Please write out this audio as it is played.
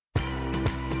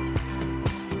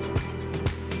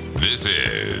This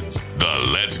is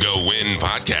the Let's Go Win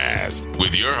podcast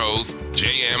with your host,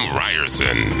 J.M.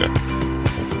 Ryerson.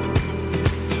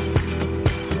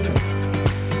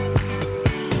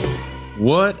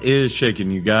 What is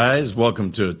shaking, you guys?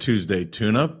 Welcome to a Tuesday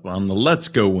tune-up on the Let's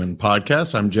Go Win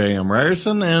podcast. I'm J.M.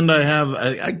 Ryerson, and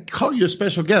I call you a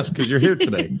special guest because you're here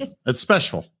today. It's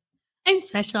special. I'm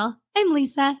special. I'm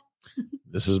Lisa.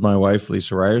 This is my wife,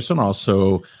 Lisa Ryerson,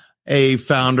 also a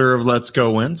founder of Let's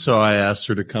Go Win. So I asked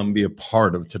her to come be a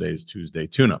part of today's Tuesday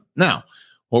tune-up. Now,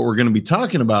 what we're going to be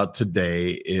talking about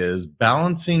today is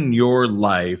balancing your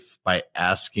life by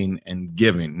asking and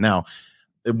giving. Now,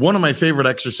 one of my favorite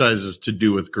exercises to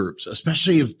do with groups,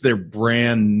 especially if they're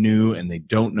brand new and they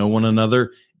don't know one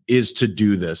another, is to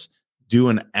do this. Do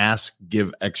an ask,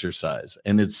 give exercise.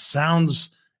 And it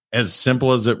sounds as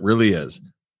simple as it really is.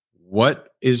 What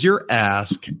is your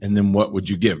ask? And then what would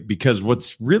you give? Because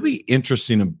what's really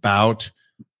interesting about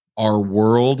our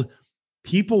world,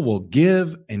 people will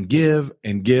give and give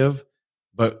and give,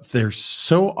 but they're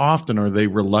so often are they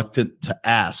reluctant to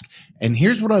ask. And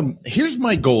here's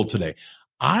my goal today.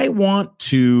 I want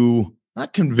to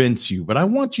not convince you, but I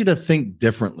want you to think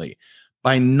differently.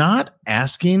 By not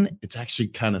asking, it's actually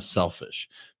kind of selfish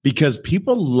because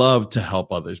people love to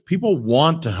help others. People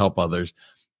want to help others.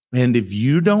 And if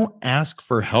you don't ask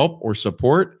for help or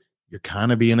support, you're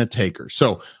kind of being a taker.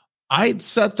 So I'd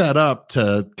set that up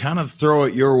to kind of throw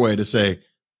it your way to say,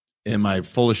 am I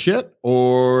full of shit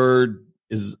or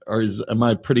am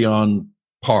I pretty on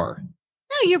par?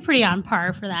 No, you're pretty on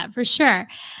par for that, for sure.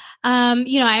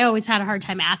 I always had a hard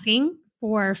time asking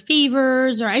for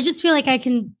favors, or I just feel like I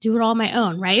can do it all on my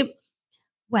own, right?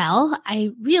 Well,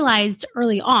 I realized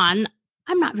early on,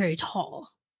 I'm not very tall.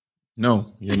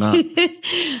 No, you're not.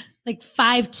 Like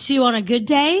 5'2" on a good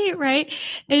day, right?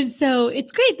 And so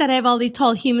it's great that I have all these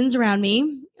tall humans around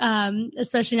me,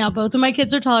 especially now both of my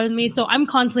kids are taller than me. So I'm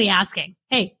constantly asking,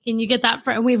 hey, can you get that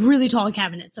and we have really tall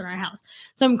cabinets in our house.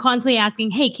 So I'm constantly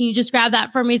asking, hey, can you just grab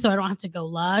that for me so I don't have to go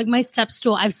lug my step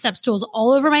stool? I have step stools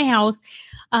all over my house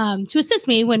to assist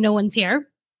me when no one's here.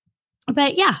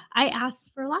 But yeah, I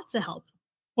ask for lots of help.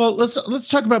 Well, let's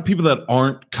talk about people that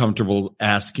aren't comfortable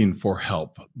asking for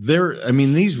help.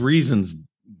 These reasons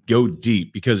go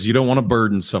deep because you don't want to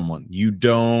burden someone. You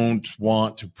don't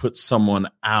want to put someone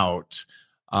out.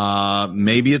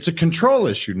 Maybe it's a control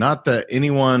issue. Not that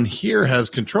anyone here has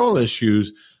control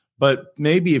issues, but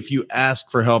maybe if you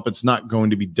ask for help, it's not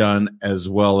going to be done as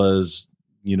well as,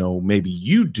 maybe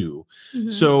you do.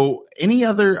 Mm-hmm. So any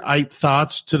other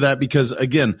thoughts to that? Because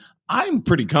again, I'm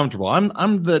pretty comfortable.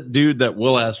 I'm the dude that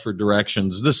will ask for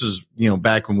directions. This is,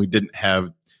 back when we didn't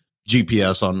have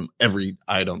GPS on every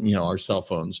item, our cell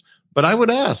phones. But I would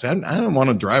ask. I don't want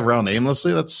to drive around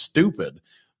aimlessly. That's stupid.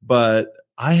 But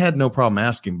I had no problem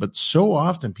asking. But so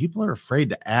often people are afraid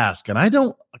to ask, and I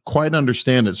don't quite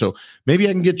understand it. So maybe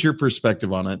I can get your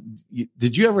perspective on it.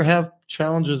 Did you ever have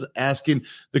challenges asking?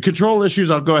 The control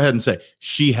issues, I'll go ahead and say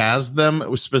she has them. It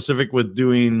was specific with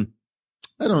doing,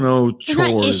 I don't know, chores. They're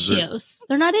not issues.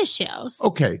 They're not issues.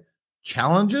 Okay.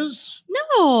 Challenges?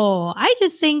 No, I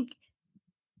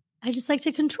just like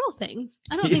to control things.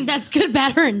 I don't think that's good,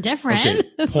 bad, or indifferent.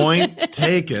 Okay. Point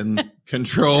taken.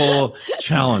 Control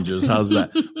challenges. How's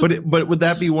that? But would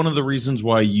that be one of the reasons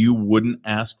why you wouldn't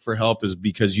ask for help is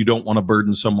because you don't want to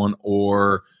burden someone,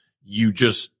 or you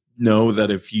just know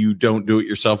that if you don't do it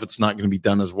yourself, it's not going to be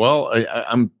done as well?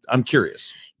 I'm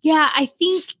curious. Yeah, I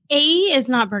think A is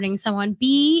not burdening someone.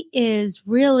 B is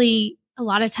really a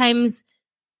lot of times.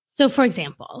 So for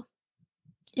example,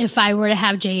 if I were to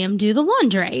have JM do the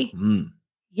laundry,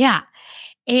 yeah.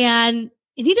 And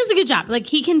he does a good job. Like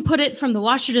he can put it from the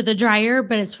washer to the dryer.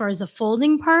 But as far as the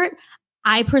folding part,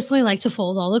 I personally like to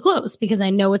fold all the clothes because I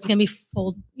know it's going to be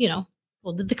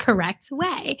folded the correct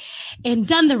way and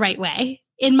done the right way,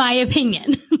 in my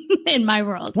opinion, in my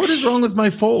world. What is wrong with my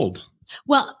fold?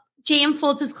 Well, JM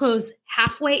folds his clothes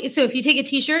halfway. So if you take a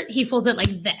t-shirt, he folds it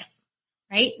like this.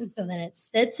 Right. And so then it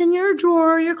sits in your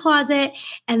drawer, your closet.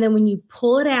 And then when you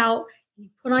pull it out, you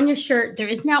put on your shirt, there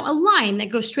is now a line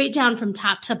that goes straight down from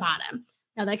top to bottom.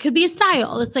 Now that could be a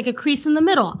style. It's like a crease in the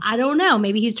middle. I don't know.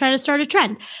 Maybe he's trying to start a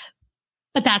trend,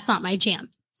 but that's not my jam.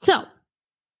 So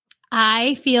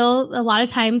I feel a lot of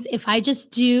times if I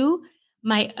just do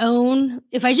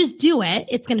it,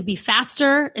 it's going to be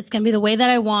faster. It's going to be the way that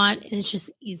I want. And it's just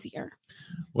easier.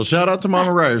 Well, shout out to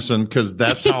Mama Ryerson, because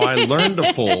that's how I learned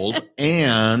to fold.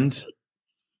 And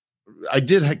I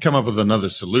did come up with another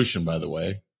solution, by the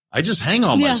way. I just hang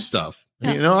all my stuff.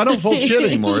 I don't fold shit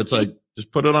anymore. It's like,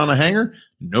 Just put it on a hanger.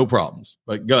 No problems.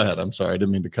 But go ahead. I'm sorry. I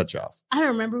didn't mean to cut you off. I don't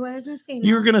remember what I was going to say.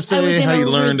 You were going to say how you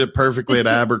learned it perfectly at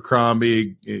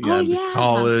Abercrombie,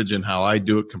 college, and how I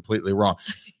do it completely wrong.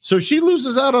 So she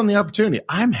loses out on the opportunity.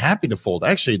 I'm happy to fold.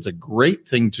 Actually, it's a great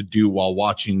thing to do while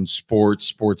watching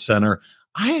Sports Center.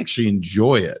 I actually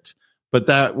enjoy it. But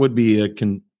that would be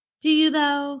do you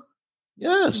though?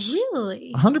 Yes.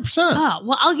 Really? 100%. Oh,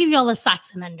 well, I'll give you all the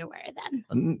socks and underwear then.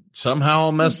 And somehow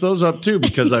I'll mess those up too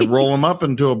because I roll them up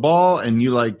into a ball and you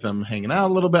like them hanging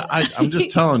out a little bit. I'm just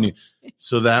telling you.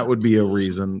 So that would be a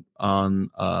reason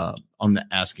on the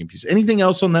asking piece. Anything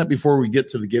else on that before we get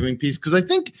to the giving piece? Because I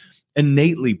think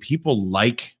innately people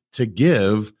like to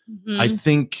give. I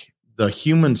think the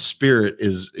human spirit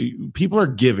is people are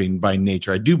giving by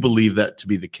nature. I do believe that to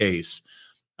be the case.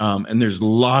 And there's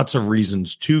lots of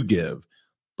reasons to give.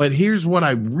 But here's what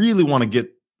I really want to get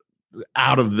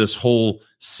out of this whole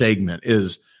segment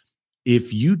is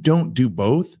if you don't do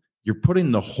both, you're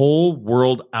putting the whole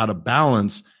world out of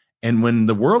balance. And when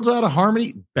the world's out of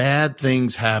harmony, bad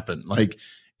things happen. Like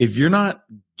if you're not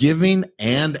giving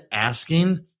and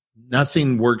asking,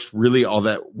 nothing works really all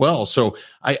that well. So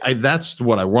I that's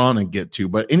what I want to get to.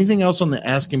 But anything else on the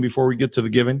asking before we get to the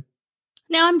giving?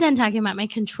 No, I'm done talking about my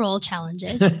control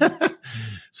challenges.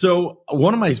 So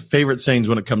one of my favorite sayings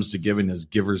when it comes to giving is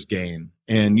giver's gain.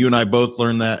 And you and I both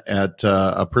learned that at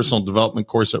a personal development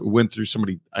course that we went through.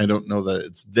 I don't know that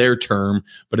it's their term,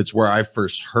 but it's where I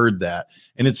first heard that.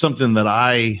 And it's something that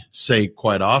I say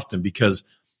quite often because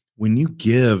when you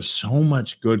give, so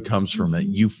much good comes from it.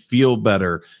 You feel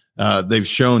better. They've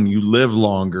shown you live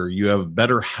longer. You have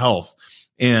better health.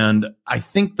 And I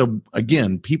think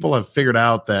people have figured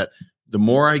out that the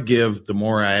more I give, the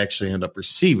more I actually end up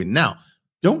receiving. Now,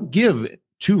 don't give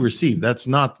to receive. That's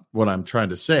not what I'm trying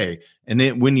to say.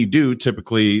 And when you do,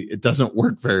 typically it doesn't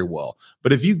work very well.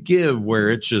 But if you give where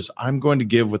it's just, I'm going to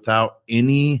give without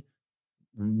any,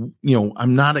 I'm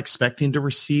not expecting to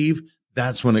receive,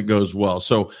 that's when it goes well.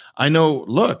 So I know,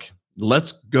 look,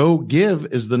 Let's Go Give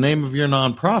is the name of your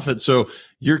nonprofit. So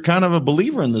you're kind of a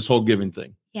believer in this whole giving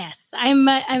thing. Yes, I'm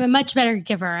a much better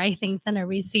giver, I think, than a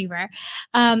receiver.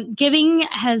 Giving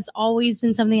has always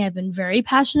been something I've been very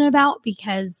passionate about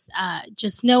because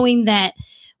just knowing that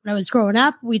when I was growing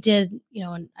up, we did,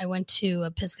 I went to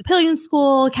Episcopalian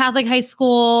school, Catholic high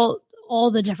school,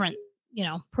 all the different,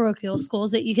 parochial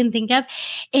schools that you can think of.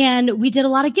 And we did a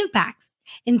lot of give backs.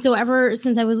 And so ever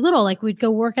since I was little, we'd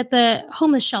go work at the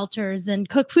homeless shelters and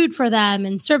cook food for them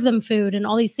and serve them food and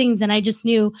all these things. And I just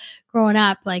knew growing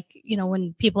up,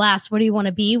 when people ask, what do you want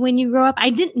to be when you grow up?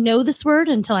 I didn't know this word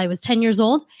until I was 10 years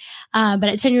old. But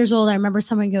at 10 years old, I remember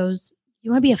someone goes,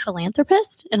 you want to be a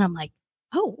philanthropist? And I'm like,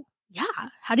 oh, yeah.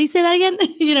 How do you say that again?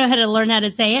 I had to learn how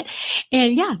to say it.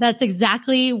 And yeah, that's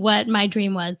exactly what my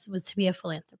dream was to be a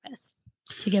philanthropist,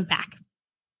 to give back.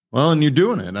 Well, and you're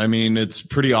doing it. I mean, it's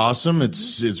pretty awesome.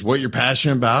 It's what you're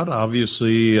passionate about.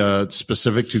 Obviously, it's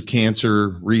specific to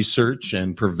cancer research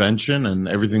and prevention and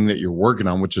everything that you're working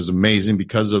on, which is amazing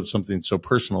because of something so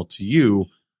personal to you.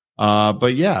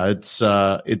 But yeah, it's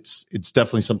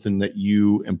definitely something that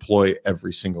you employ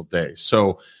every single day.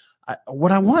 So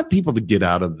what I want people to get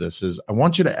out of this is I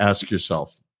want you to ask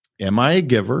yourself, am I a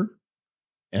giver?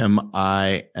 Am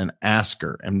I an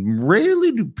asker? And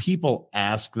rarely do people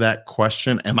ask that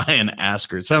question. Am I an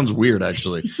asker? It sounds weird,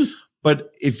 actually.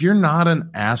 But if you're not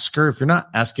an asker, if you're not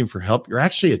asking for help, you're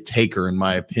actually a taker, in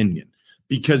my opinion,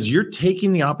 because you're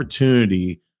taking the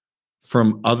opportunity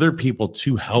from other people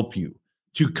to help you,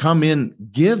 to come in,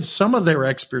 give some of their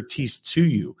expertise to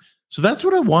you. So that's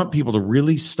what I want people to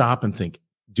really stop and think.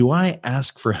 Do I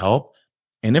ask for help?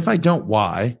 And if I don't,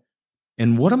 why?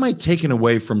 And what am I taking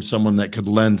away from someone that could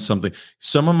lend something?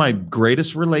 Some of my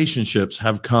greatest relationships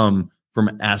have come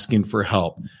from asking for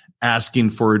help, asking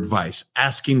for advice,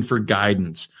 asking for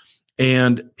guidance.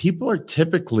 And people are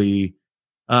typically,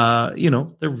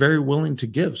 they're very willing to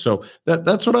give. So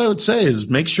that's what I would say is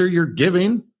make sure you're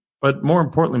giving, but more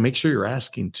importantly, make sure you're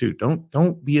asking too.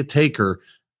 Don't be a taker.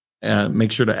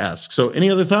 Make sure to ask. So any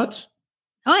other thoughts?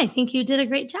 Oh, I think you did a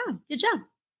great job. Good job.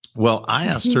 Well, I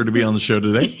asked her to be on the show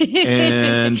today,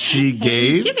 and she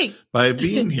gave by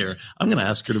being here. I'm going to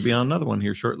ask her to be on another one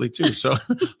here shortly, too. So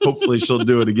hopefully she'll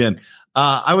do it again.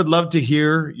 I would love to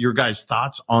hear your guys'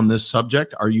 thoughts on this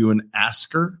subject. Are you an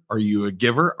asker? Are you a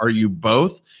giver? Are you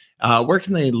both? Where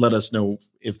can they let us know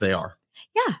if they are?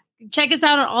 Yeah. Check us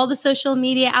out on all the social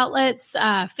media outlets,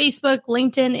 Facebook,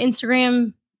 LinkedIn,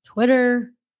 Instagram,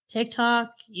 Twitter,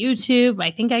 TikTok, YouTube.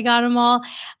 I think I got them all.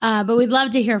 But we'd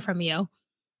love to hear from you.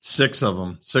 6 of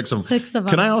them. 6 of them. 6 of them.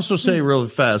 Can I also say really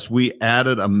fast, we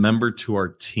added a member to our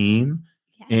team.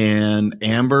 Yes. And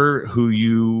Amber, who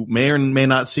you may or may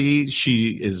not see,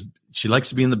 she likes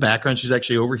to be in the background. She's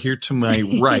actually over here to my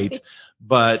right,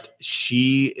 but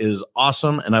she is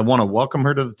awesome. And I want to welcome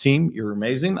her to the team. You're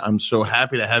amazing. I'm so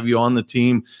happy to have you on the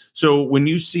team. So when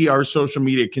you see our social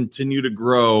media continue to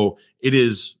grow, it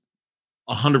is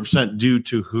 100% due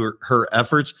to her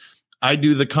efforts. I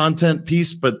do the content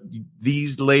piece, but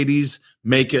these ladies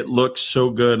make it look so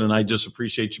good. And I just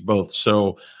appreciate you both.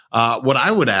 So what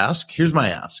I would ask, here's my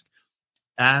ask.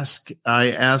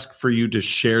 I ask for you to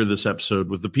share this episode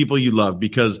with the people you love,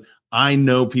 because I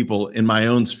know people in my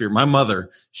own sphere. My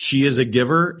mother, she is a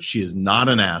giver. She is not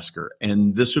an asker.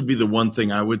 And this would be the one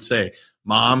thing I would say,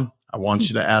 Mom, I want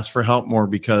you to ask for help more,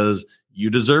 because you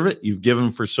deserve it. You've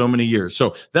given for so many years.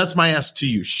 So that's my ask to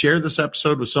you. Share this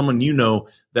episode with someone you know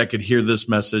that could hear this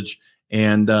message,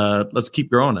 and let's keep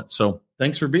growing it. So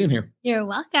thanks for being here. You're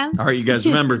welcome. All right, you guys,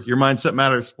 remember, your mindset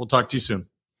matters. We'll talk to you soon.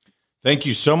 Thank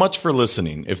you so much for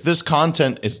listening. If this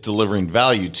content is delivering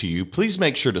value to you, please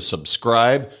make sure to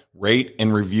subscribe, rate,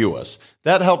 and review us.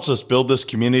 That helps us build this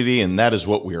community, and that is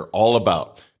what we are all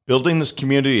about. Building this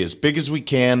community as big as we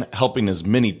can, helping as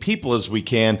many people as we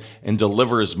can, and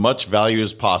deliver as much value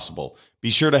as possible. Be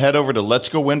sure to head over to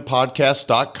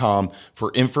letsgowinpodcast.com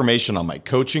for information on my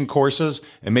coaching courses,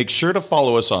 and make sure to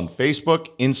follow us on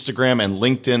Facebook, Instagram, and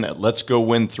LinkedIn at Let's Go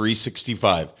Win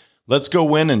 365. Let's go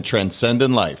win and transcend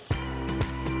in life.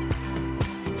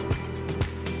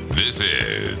 This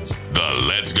is the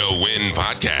Let's Go Win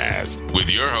podcast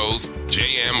with your host,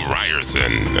 J.M.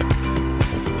 Ryerson.